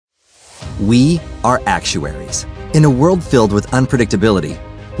We are actuaries. In a world filled with unpredictability,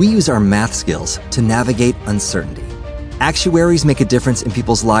 we use our math skills to navigate uncertainty. Actuaries make a difference in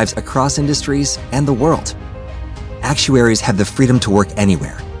people's lives across industries and the world. Actuaries have the freedom to work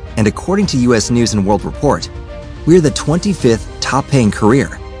anywhere, and according to U.S. News and World Report, we're the 25th top-paying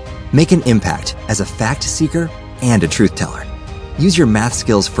career. Make an impact as a fact seeker and a truth teller. Use your math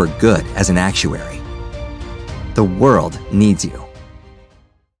skills for good as an actuary. The world needs you.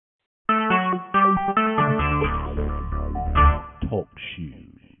 Talk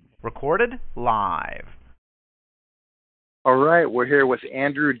shoes. Recorded live. All right, we're here with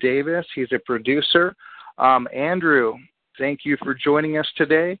Andrew Davis. He's a producer. Andrew, thank you for joining us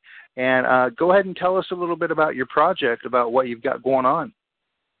today. And go ahead and tell us a little bit about your project, about what you've got going on.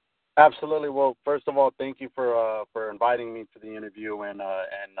 Absolutely. Well, first of all, thank you for inviting me to the interview and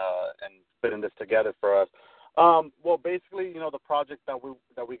putting this together for us. Well, basically, the project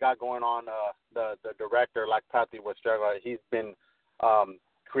that we got going on, the director, Lakpati Westraga, he's been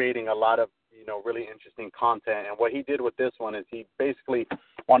creating a lot of really interesting content. And what he did with this one is he basically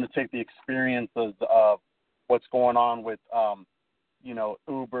wanted to take the experiences of what's going on with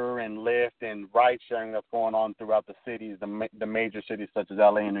Uber and Lyft and ride sharing that's going on throughout the cities, the major cities such as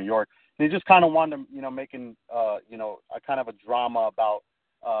LA and New York. And he just kind of wanted to, making a kind of a drama about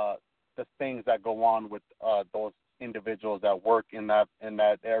the things that go on with those individuals that work in that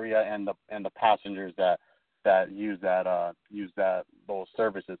area and the passengers that use those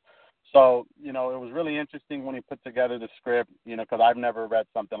services. So, it was really interesting when he put together the script, because I've never read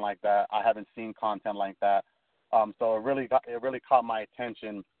something like that. I haven't seen content like that. So it really caught my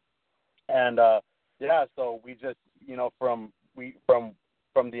attention. And, so we just, from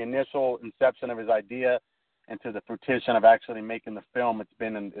the initial inception of his idea and to the fruition of actually making the film, it's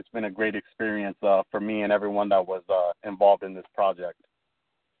been a great experience for me and everyone that was involved in this project.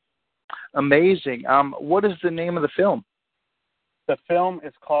 Amazing. What is the name of the film? The film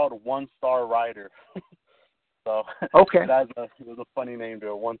is called One Star Rider. So okay, it was a funny name to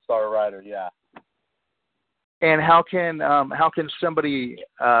it, One Star Rider. Yeah. And how can somebody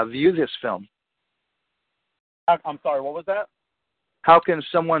view this film? I'm sorry, what was that? How can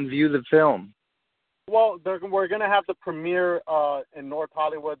someone view the film? Well, we're going to have the premiere in North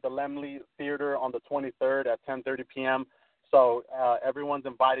Hollywood, the Laemmle Theater, on the 23rd at 10:30 p.m. So everyone's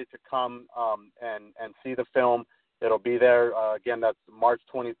invited to come and see the film. It'll be there, again, that's March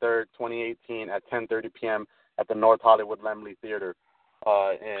 23rd, 2018 at 10:30 p.m. at the North Hollywood Laemmle Theater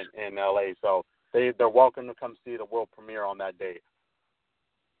in L.A. So they're welcome to come see the world premiere on that day.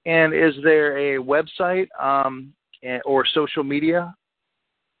 And is there a website or social media?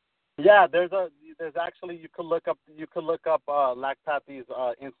 Yeah, there's actually you could look up Lakpati's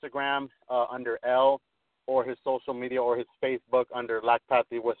Instagram under L, or his social media or his Facebook under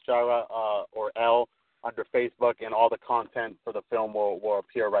Lakpati Westraga or L under Facebook, and all the content for the film will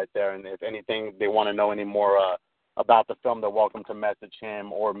appear right there. And if anything they want to know any more about the film, they're welcome to message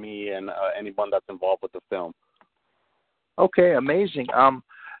him or me and anyone that's involved with the film. Okay, amazing.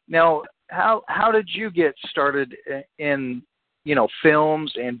 Now, how did you get started in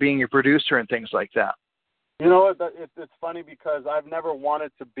films and being a producer and things like that? It's funny because I've never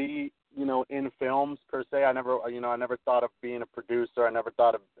wanted to be in films per se. I never thought of being a producer. I never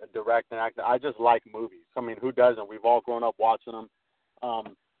thought of directing, acting. I just like movies. I mean, who doesn't? We've all grown up watching them.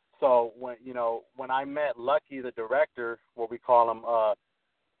 So when I met Lucky, the director, what we call him,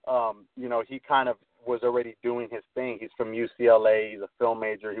 he kind of was already doing his thing. He's from UCLA. He's a film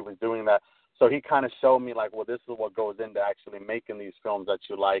major. He was doing that. So he kind of showed me like, well, this is what goes into actually making these films that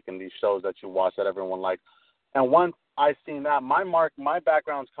you like and these shows that you watch that everyone likes. And once I seen that, my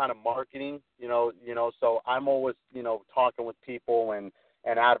background's kind of marketing, so I'm always, talking with people and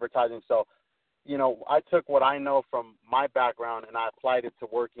advertising. So, I took what I know from my background and I applied it to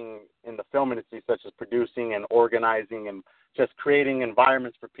working in the film industry, such as producing and organizing and just creating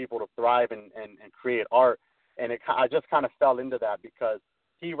environments for people to thrive and create art. And I just kind of fell into that because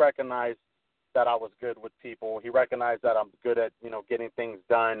he recognized that I was good with people. He recognized that I'm good at, getting things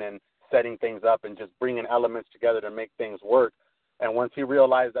done and setting things up and just bringing elements together to make things work. And once he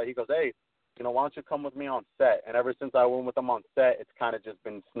realized that, he goes, hey, why don't you come with me on set? And ever since I went with him on set, it's kind of just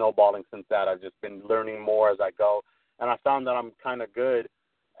been snowballing since that. I've just been learning more as I go. And I found that I'm kind of good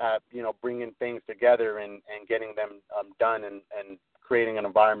at, bringing things together and getting them done and creating an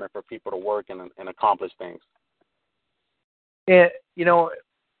environment for people to work and accomplish things. And,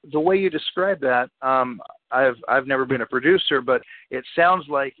 the way you describe that, I've never been a producer, but it sounds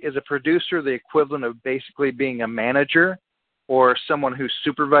like, is a producer the equivalent of basically being a manager or someone who's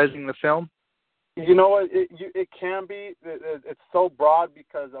supervising the film? You know what? It can be. It's so broad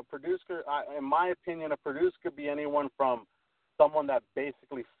because a producer, in my opinion, a producer could be anyone from someone that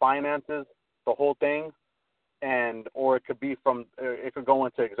basically finances the whole thing, or it could be from, it could go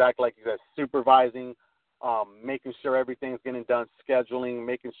into exactly like you said, supervising, making sure everything's getting done, scheduling,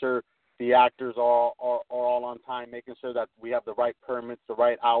 making sure the actors are all on time, making sure that we have the right permits, the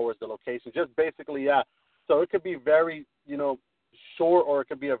right hours, the location, just basically, yeah. So it could be very, short, or it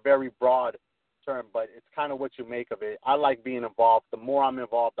could be a very broad term, but it's kind of what you make of it. I like being involved. The more I'm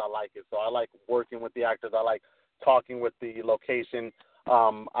involved, I like it. So I like working with the actors. I like talking with the location.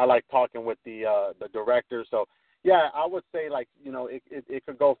 I like talking with the director. So yeah, I would say it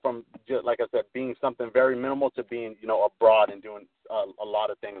could go from just, like I said, being something very minimal to being abroad and doing a lot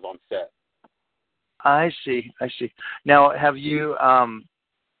of things on set. I see. Now, have you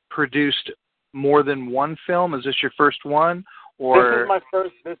produced more than one film? Is this your first one? Or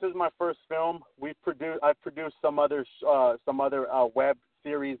This is my first film. I've produced some other web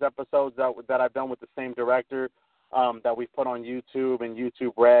series episodes that I've done with the same director that we put on YouTube and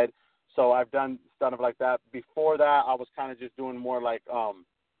YouTube Red. So I've done stuff like that. Before that, I was kind of just doing more like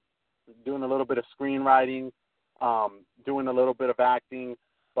doing a little bit of screenwriting, doing a little bit of acting.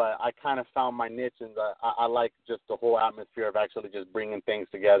 But I kind of found my niche, and I like just the whole atmosphere of actually just bringing things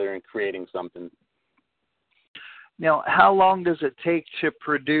together and creating something. Now, how long does it take to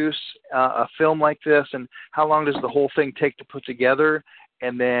produce a film like this, and how long does the whole thing take to put together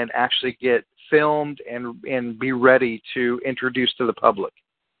and then actually get filmed and be ready to introduce to the public?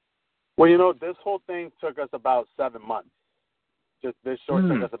 Well, this whole thing took us about 7 months. Just this short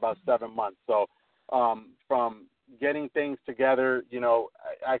took us about 7 months. So from getting things together,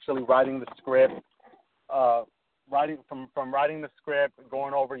 actually writing the script, writing the script,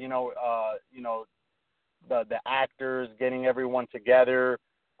 going over, the actors, getting everyone together,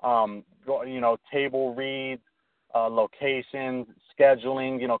 table reads, locations,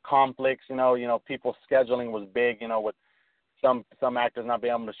 scheduling, conflicts, people's scheduling was big, with some actors not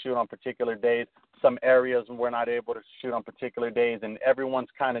being able to shoot on particular days, some areas we're not able to shoot on particular days, and everyone's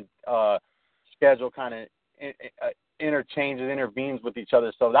kind of schedule kind of intervenes with each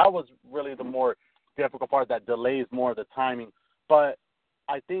other. So that was really the more difficult part that delays more of the timing. But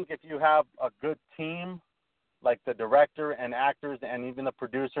I think if you have a good team, like the director and actors and even the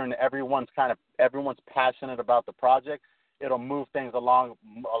producer, and everyone's passionate about the project, it'll move things along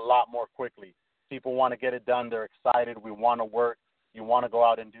a lot more quickly. People want to get it done. They're excited. We want to work. You want to go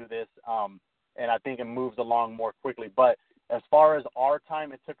out and do this. And I think it moves along more quickly. But as far as our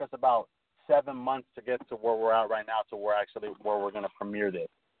time, it took us about 7 months to get to where we're at right now, to where we're going to premiere this.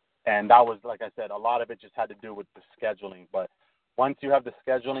 And that was, like I said, a lot of it just had to do with the scheduling. But once you have the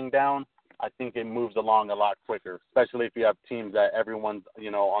scheduling down, I think it moves along a lot quicker, especially if you have teams that everyone's,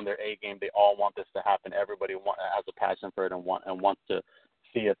 on their A game. They all want this to happen. Everybody has a passion for it and wants to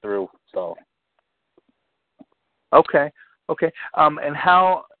see it through. So. Okay. And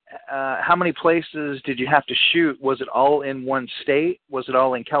how many places did you have to shoot? Was it all in one state? Was it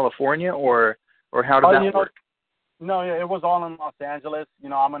all in California, or how did that work? No, it was all in Los Angeles.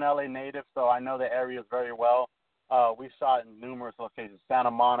 I'm an LA native, so I know the areas very well. We shot in numerous locations: Santa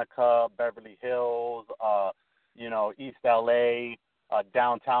Monica, Beverly Hills, East LA,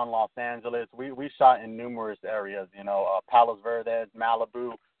 downtown Los Angeles. We shot in numerous areas. Palos Verdes,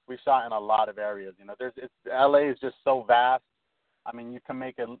 Malibu. We shot in a lot of areas. LA is just so vast. I mean, you can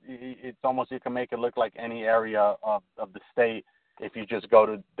make it look like any area of the state if you just go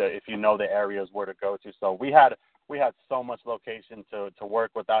to if you know the areas where to go to. So we had so much location to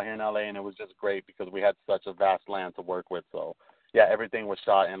work with out here in LA, and it was just great because we had such a vast land to work with. So yeah, everything was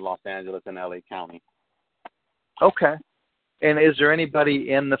shot in Los Angeles and LA County. Okay. And is there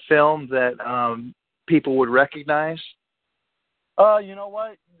anybody in the film that people would recognize? You know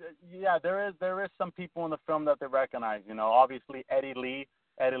what? Yeah, there is some people in the film that they recognize. Obviously Eddie Lee.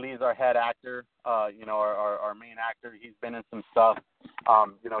 Eddie Lee is our head actor. Our main actor. He's been in some stuff.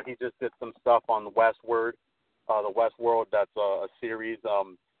 He just did some stuff on Westworld. The Westworld, that's a series.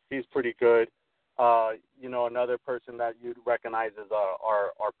 He's pretty good. Another person that you'd recognize is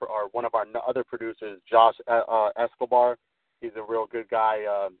our one of our other producers, Josh Escobar. He's a real good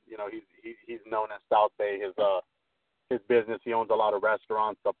guy. He's known in South Bay. His business, he owns a lot of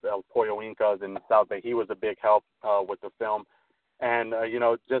restaurants, El Pollo Incas in the South Bay. He was a big help with the film. And,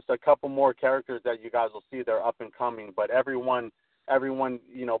 just a couple more characters that you guys will see. They're up and coming, but everyone,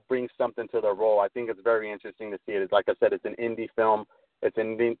 brings something to their role. I think it's very interesting to see it. Like I said, it's an indie film. It's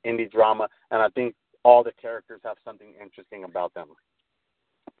an indie drama. And I think all the characters have something interesting about them.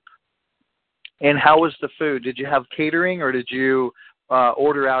 And how was the food? Did you have catering, or did you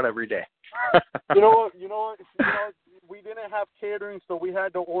order out every day? We didn't have catering, so we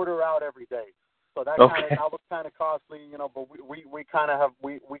had to order out every day. So that was kind of costly, But we kind of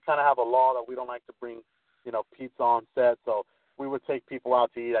have a law that we don't like to bring, pizza on set. So we would take people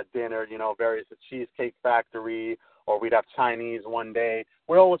out to eat at dinner, various Cheesecake Factory, or we'd have Chinese one day.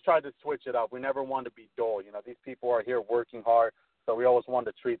 We always tried to switch it up. We never wanted to be dull. These people are here working hard, so we always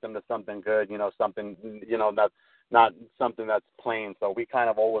wanted to treat them to something good. Something that's not something that's plain. So we kind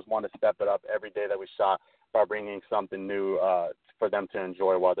of always want to step it up every day that we shot by bringing something new for them to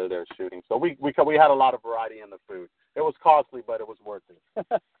enjoy while they're there shooting. So we had a lot of variety in the food. It was costly, but it was worth it.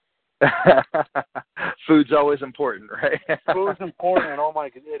 Food's always important, right? Food's important. Oh my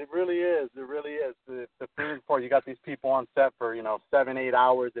God, it really is. It really is. The food is important. You got these people on set for 7-8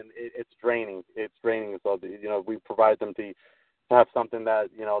 hours, and it's draining. It's draining. So we provide them to have something that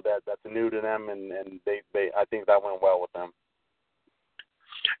that's new to them, and they I think that went well with them.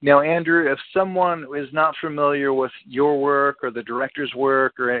 Now, Andrew, if someone is not familiar with your work or the director's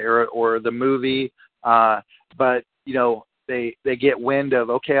work or the movie, but they get wind of,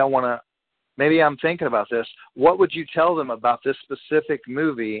 okay, maybe I'm thinking about this. What would you tell them about this specific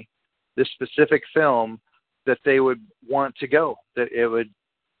movie, this specific film, that they would want to go, that it would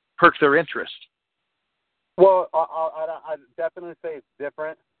perk their interest? Well, I'd definitely say it's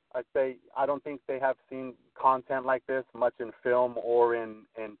different. I'd say I don't think they have seen content like this much in film or in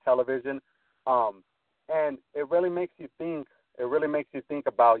television. And it really makes you think. It really makes you think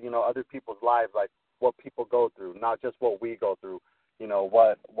about, other people's lives, like what people go through, not just what we go through.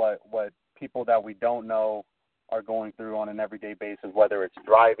 What people that we don't know are going through on an everyday basis, whether it's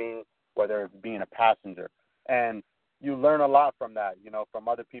driving, whether it's being a passenger. And you learn a lot from that, from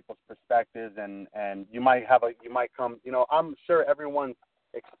other people's perspectives, and you might come, I'm sure everyone's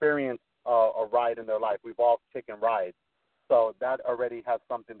experienced a ride in their life. We've all taken rides. So that already has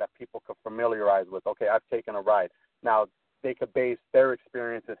something that people could familiarize with. Okay, I've taken a ride. Now, they could base their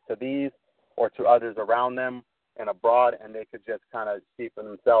experiences to these or to others around them and abroad, and they could just kind of see for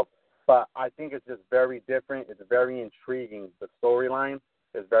themselves. But I think it's just very different. It's very intriguing. The storyline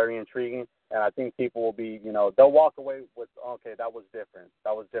is very intriguing, and I think people will be, they'll walk away with, okay, that was different.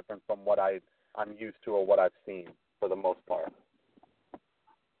 That was different from what I'm used to or what I've seen for the most part.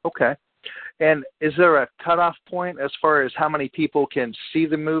 Okay. And is there a cutoff point as far as how many people can see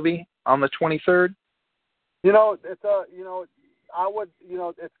the movie on the 23rd? It's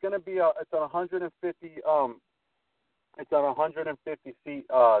going to be it's a 150 it's a 150 seat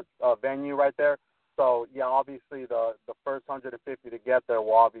venue right there. So yeah, obviously the first 150 to get there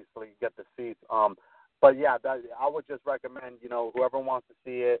will obviously get the seats. But yeah, I would just recommend whoever wants to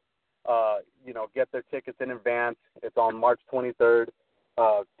see it, get their tickets in advance. It's on March 23rd,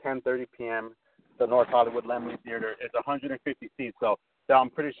 10:30 p.m. The North Hollywood Laemmle Theater. It's 150 seats, so I'm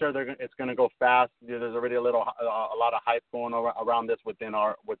pretty sure it's going to go fast. There's already a lot of hype going around this within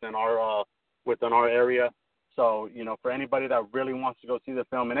our area. So, for anybody that really wants to go see the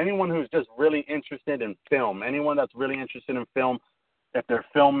film, and anyone who's just really interested in film, if they're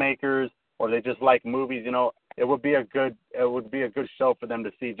filmmakers or they just like movies, it would be a good show for them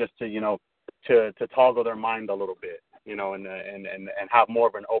to see, just to toggle their mind a little bit, and have more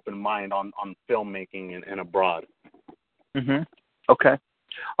of an open mind on filmmaking and abroad. Mm-hmm. Okay.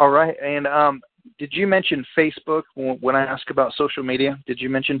 All right. And did you mention Facebook when I asked about social media? Did you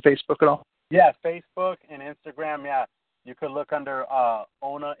mention Facebook at all? Yeah, Facebook and Instagram, yeah. You could look under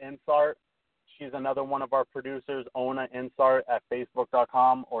Ona Insart. She's another one of our producers, Ona Insart, at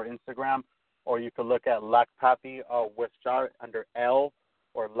Facebook.com or Instagram. Or you could look at Lakpapi Wishart under L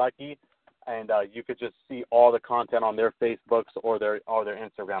or Lucky, and you could just see all the content on their Facebooks or their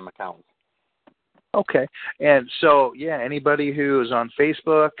Instagram accounts. Okay. And so, yeah, anybody who is on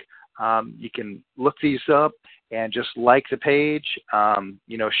Facebook, you can look these up and just like the page, show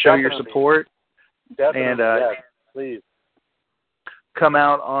Definitely. your support. Definitely, and yes, please. Come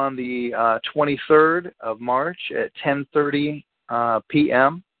out on the 23rd of March at 10:30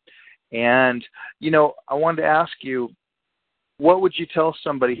 p.m. And, I wanted to ask you, what would you tell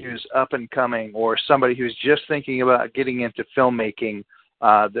somebody who's up and coming or somebody who's just thinking about getting into filmmaking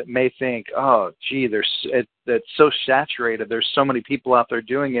that may think, oh, gee, it's so saturated. There's so many people out there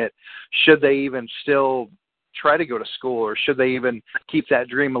doing it. Should they even still try to go to school, or should they even keep that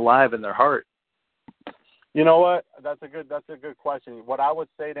dream alive in their heart? You know what? That's a good question. What I would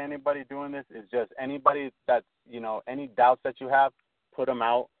say to anybody doing this is just anybody that's, any doubts that you have, put them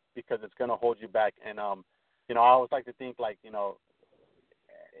out, because it's going to hold you back. And, I always like to think, like,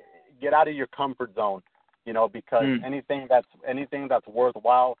 get out of your comfort zone, because anything that's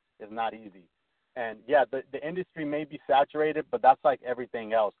worthwhile is not easy. And yeah, the industry may be saturated, but that's like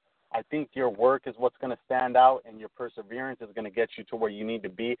everything else. I think your work is what's going to stand out, and your perseverance is going to get you to where you need to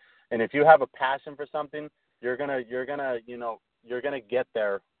be. And if you have a passion for something, you're gonna get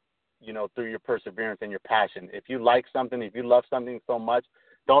there, through your perseverance and your passion. If you like something, if you love something so much,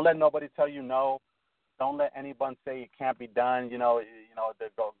 don't let nobody tell you no. Don't let anyone say it can't be done.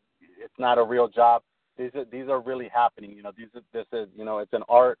 It's not a real job. These are really happening. It's an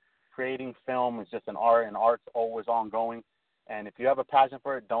art. Creating film is just an art, and art's always ongoing. And if you have a passion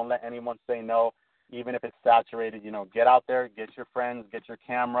for it, don't let anyone say no, even if it's saturated. Get out there, get your friends, get your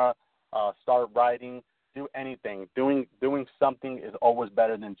camera, start writing, do anything. Doing something is always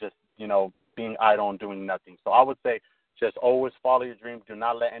better than just, being idle and doing nothing. So I would say just always follow your dream. Do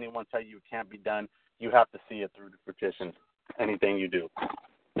not let anyone tell you it can't be done. You have to see it through to fruition, anything you do.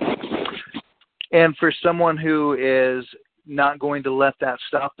 And for someone who is not going to let that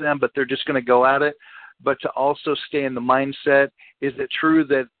stop them, but they're just going to go at it, but to also stay in the mindset, is it true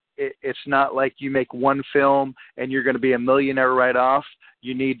that it's not like you make one film and you're going to be a millionaire right off?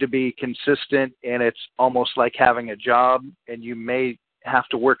 You need to be consistent, and it's almost like having a job, and you may have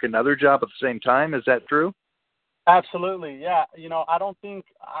to work another job at the same time. Is that true? Absolutely, yeah.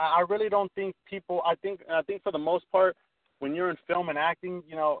 I really don't think people. I think for the most part, when you're in film and acting,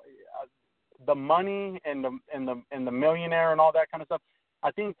 the money and the millionaire and all that kind of stuff, I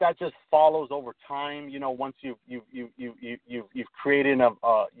think that just follows over time. Once you've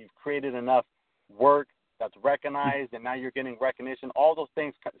created enough work that's recognized, and now you're getting recognition. All those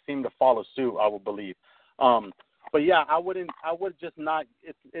things seem to follow suit, I would believe. But yeah, I would just not.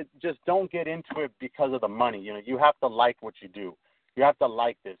 Just don't get into it because of the money. You have to like what you do. You have to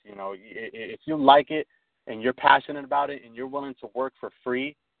like this. If you like it and you're passionate about it and you're willing to work for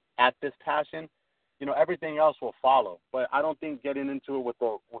free at this passion, everything else will follow. But I don't think getting into it with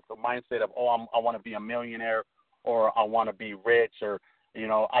the mindset of, I want to be a millionaire, or I want to be rich, or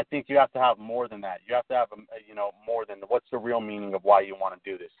I think you have to have more than that. You have to have more than what's the real meaning of why you want to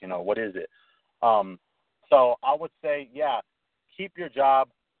do this. What is it? So I would say, yeah, keep your job,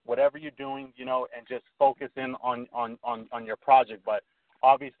 whatever you're doing, and just focus in on your project. But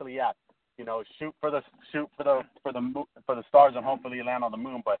obviously, yeah, shoot for the stars and hopefully you land on the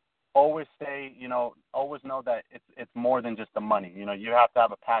moon. But always always know that it's more than just the money. You have to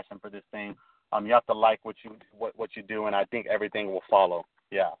have a passion for this thing. You have to like what you do, and I think everything will follow.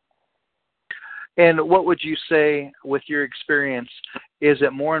 Yeah. And what would you say, with your experience, is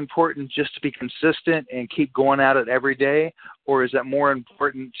it more important just to be consistent and keep going at it every day, or is it more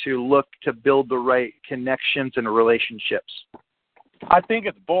important to look to build the right connections and relationships? I think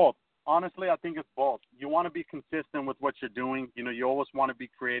it's both. Honestly, I think it's both. You want to be consistent with what you're doing. You always want to be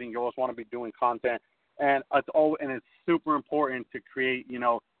creating. You always want to be doing content. And it's super important to create,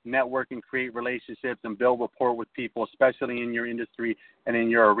 network and create relationships and build rapport with people, especially in your industry and in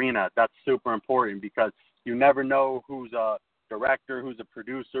your arena. That's super important because you never know who's a director, who's a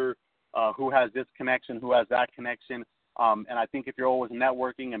producer, who has this connection, who has that connection. And I think if you're always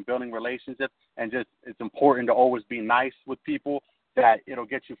networking and building relationships, and it's important to always be nice with people, that it'll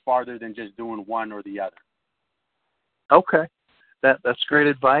get you farther than just doing one or the other. Okay. That's great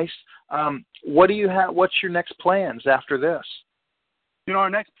advice. What do you have? What's your next plans after this? Our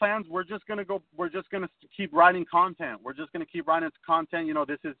next plans, we're just gonna keep writing content. We're just gonna keep writing content.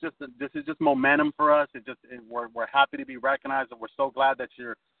 This is just momentum for us. We're happy to be recognized, and we're so glad that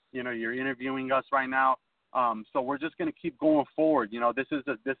you're interviewing us right now. So we're just gonna keep going forward. This is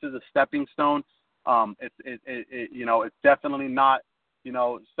a stepping stone. It's definitely not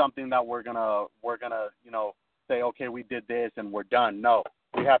something that we're gonna say, okay, we did this and we're done. No.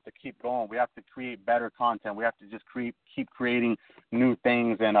 We have to keep going. We have to create better content. We have to just keep creating new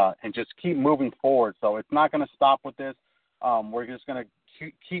things and just keep moving forward. So it's not going to stop with this. We're just going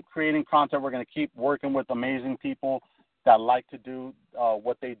to keep creating content. We're going to keep working with amazing people that like to do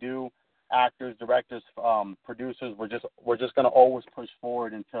what they do. Actors, directors, producers. We're just going to always push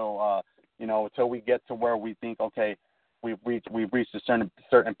forward until we get to where we think, okay, we've reached a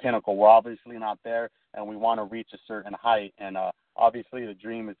certain pinnacle. We're obviously not there, and we want to reach a certain height. And obviously, the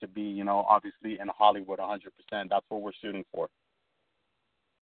dream is to be, obviously in Hollywood 100%. That's what we're shooting for.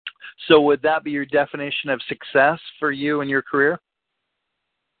 So would that be your definition of success for you and your career?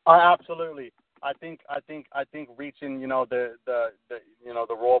 Absolutely. I think reaching, the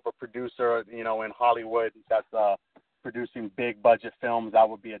role of a producer, in Hollywood that's producing big budget films, that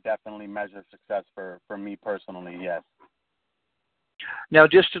would be a definitely measure of success for me personally. Yes. Now,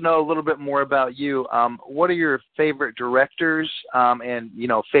 just to know a little bit more about you, what are your favorite directors and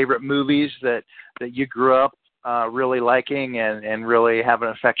favorite movies that you grew up really liking and really have an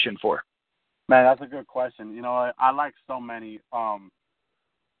affection for? Man, that's a good question. I like so many.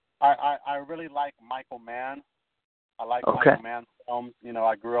 I really like Michael Mann. I like Michael Mann's films. You know,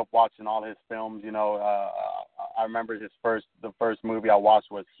 I grew up watching all his films. You know, I remember the first movie I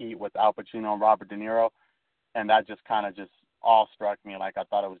watched was Heat with Al Pacino and Robert De Niro, and that just kind of just awe-struck me. Like, I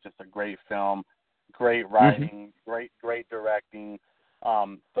thought it was just a great film, great writing, great directing.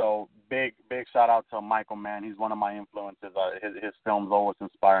 So big shout-out to Michael Mann. He's one of my influences. His films always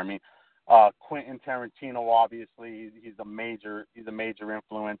inspire me. Quentin Tarantino, obviously, he's a major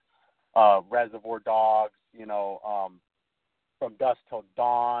influence. Reservoir Dogs, you know, From Dusk Till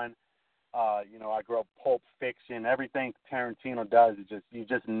Dawn. You know, I grew up Pulp Fiction. Everything Tarantino does is just, you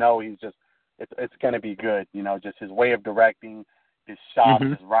just know it's going to be good. You know, just his way of directing, his shots,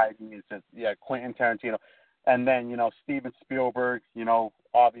 his writing is just, Quentin Tarantino. And then, you know, Steven Spielberg, you know,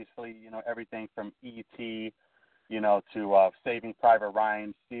 obviously, you know, everything from E.T., you know, to Saving Private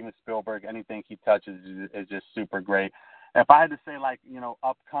Ryan. Steven Spielberg, anything he touches is just super great. If I had to say, like, you know,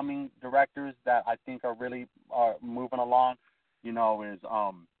 upcoming directors that I think are really moving along, you know, is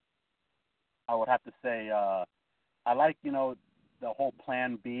I would have to say I like, you know, the whole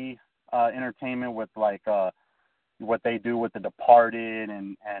Plan B entertainment with, like, what they do with The Departed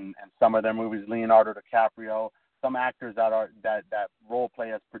and some of their movies, Leonardo DiCaprio, some actors that role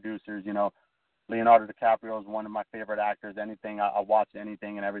play as producers, you know. Leonardo DiCaprio is one of my favorite actors. I watch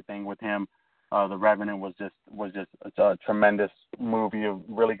anything and everything with him. The Revenant was just a tremendous movie. I'm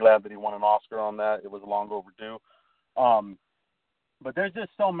really glad that he won an Oscar on that. It was long overdue. But there's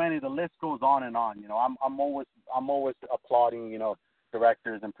just so many. The list goes on and on. You know, I'm always applauding, you know,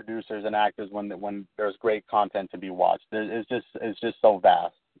 directors and producers and actors when there's great content to be watched. It's just so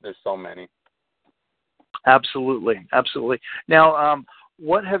vast. There's so many. Absolutely. Now,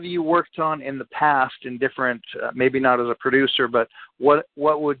 what have you worked on in the past in different, maybe not as a producer, but what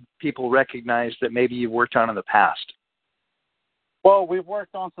would people recognize that maybe you've worked on in the past? Well, we've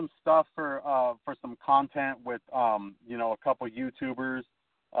worked on some stuff for some content with, you know, a couple YouTubers.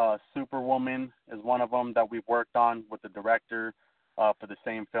 Superwoman is one of them that we've worked on with the director for the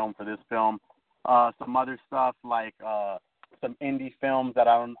same film, for this film. Some other stuff like some indie films that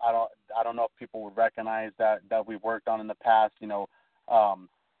I don't know if people would recognize that we've worked on in the past. You know,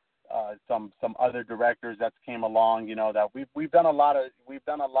 some other directors that came along. You know, that we've done a lot of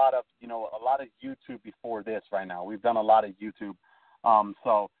you know, a lot of YouTube before this. Right now, we've done a lot of YouTube.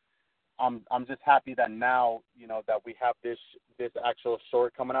 So I'm just happy that now, you know, that we have this actual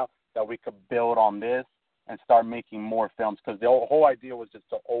short coming out, that we could build on this and start making more films, because the whole idea was just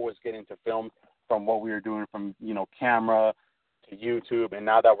to always get into film from what we were doing from, you know, camera to YouTube, and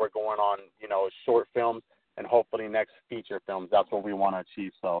now that we're going on, you know, short films and hopefully next feature films, that's what we want to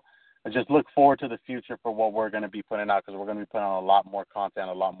achieve. So I just look forward to the future for what we're going to be putting out, because we're going to be putting out a lot more content,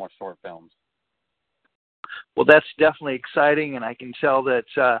 a lot more short films. Well, that's definitely exciting, and I can tell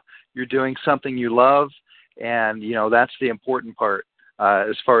that you're doing something you love, and, you know, that's the important part,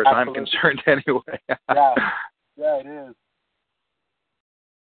 as far as I'm concerned anyway. Yeah, it is.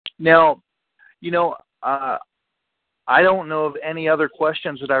 Now, you know, I don't know of any other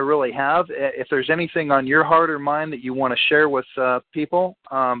questions that I really have. If there's anything on your heart or mind that you want to share with people,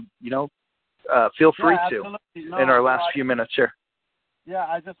 you know, feel free to in our last few minutes here. Yeah,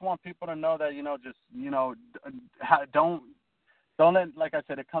 I just want people to know that, you know, just, you know, don't let, like I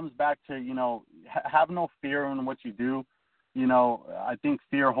said, it comes back to, you know, have no fear in what you do. You know, I think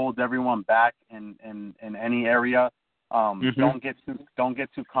fear holds everyone back in any area. Don't get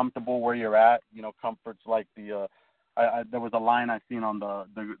too comfortable where you're at. You know, comfort's like there was a line I seen on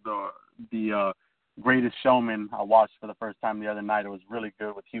the Greatest Showman I watched for the first time the other night. It was really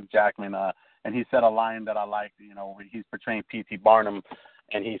good with Hugh Jackman. And he said a line that I liked. You know, he's portraying P.T. Barnum,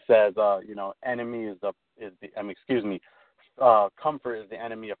 and he says, you know, comfort is the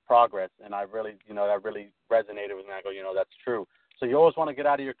enemy of progress. And I really, you know, that really resonated with me. I go, you know, that's true. So you always want to get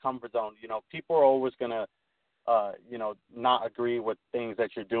out of your comfort zone. You know, people are always gonna, you know, not agree with things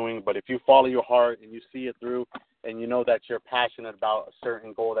that you're doing. But if you follow your heart and you see it through, and you know that you're passionate about a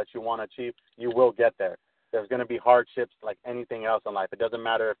certain goal that you want to achieve, you will get there. There's going to be hardships like anything else in life. It doesn't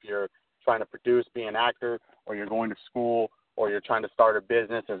matter if you're trying to produce, be an actor, or you're going to school, or you're trying to start a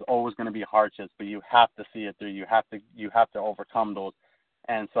business. There's always going to be hardships, but you have to see it through. You have to overcome those.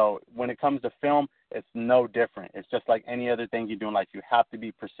 And so when it comes to film, it's no different. It's just like any other thing you do in life. You have to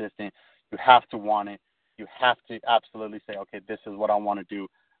be persistent. You have to want it. You have to absolutely say, okay, this is what I want to do.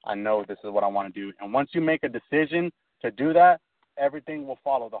 I know this is what I want to do. And once you make a decision to do that, everything will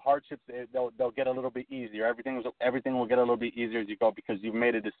follow. The hardships, they'll get a little bit easier. Everything will get a little bit easier as you go, because you've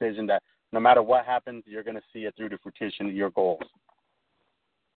made a decision that no matter what happens, you're going to see it through to fruition of your goals.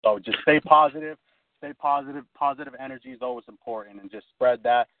 So just stay positive. Stay positive. Positive energy is always important, and just spread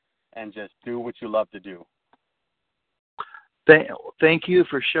that. and just do what you love to do. Thank you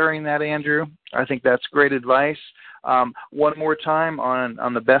for sharing that, Andrew. I think that's great advice. One more time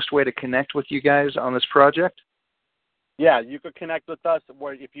on the best way to connect with you guys on this project. Yeah, you could connect with us.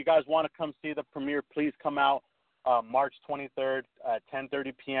 If you guys want to come see the premiere, please come out March 23rd at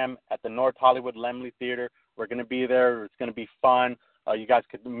 10:30 p.m. at the North Hollywood Laemmle Theater. We're going to be there. It's going to be fun. You guys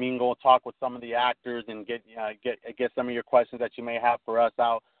could mingle, talk with some of the actors, and get some of your questions that you may have for us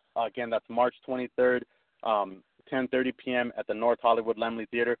out. Again, that's March 23rd, 10:30 p.m. at the North Hollywood Laemmle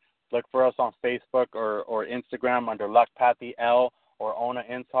Theater. Look for us on Facebook or Instagram under Luckpathy L or Ona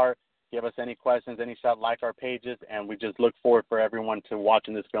Inshart. Give us any questions, any shot, like our pages, and we just look forward for everyone to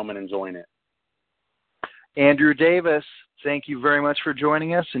watching this film and enjoying it. Andrew Davis, thank you very much for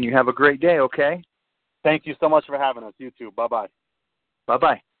joining us, and you have a great day, okay? Thank you so much for having us. You too. Bye-bye.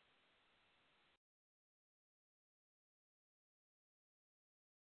 Bye-bye.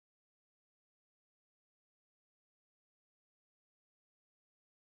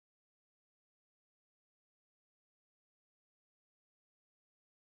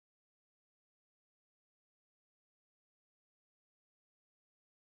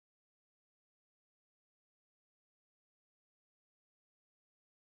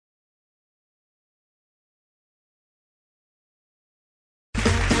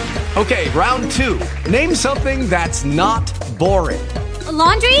 Okay, round two. Name something that's not boring. A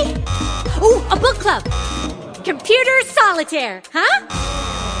laundry? Ooh, a book club. Computer solitaire, huh?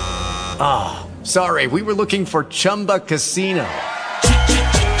 Ah, sorry, we were looking for Chumba Casino.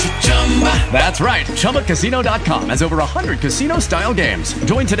 That's right, ChumbaCasino.com has over 100 casino-style games.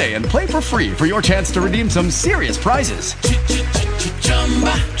 Join today and play for free for your chance to redeem some serious prizes.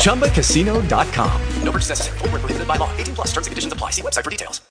 ChumbaCasino.com. No purchase necessary. Void where prohibited by law. 18+ terms and conditions apply. See website for details.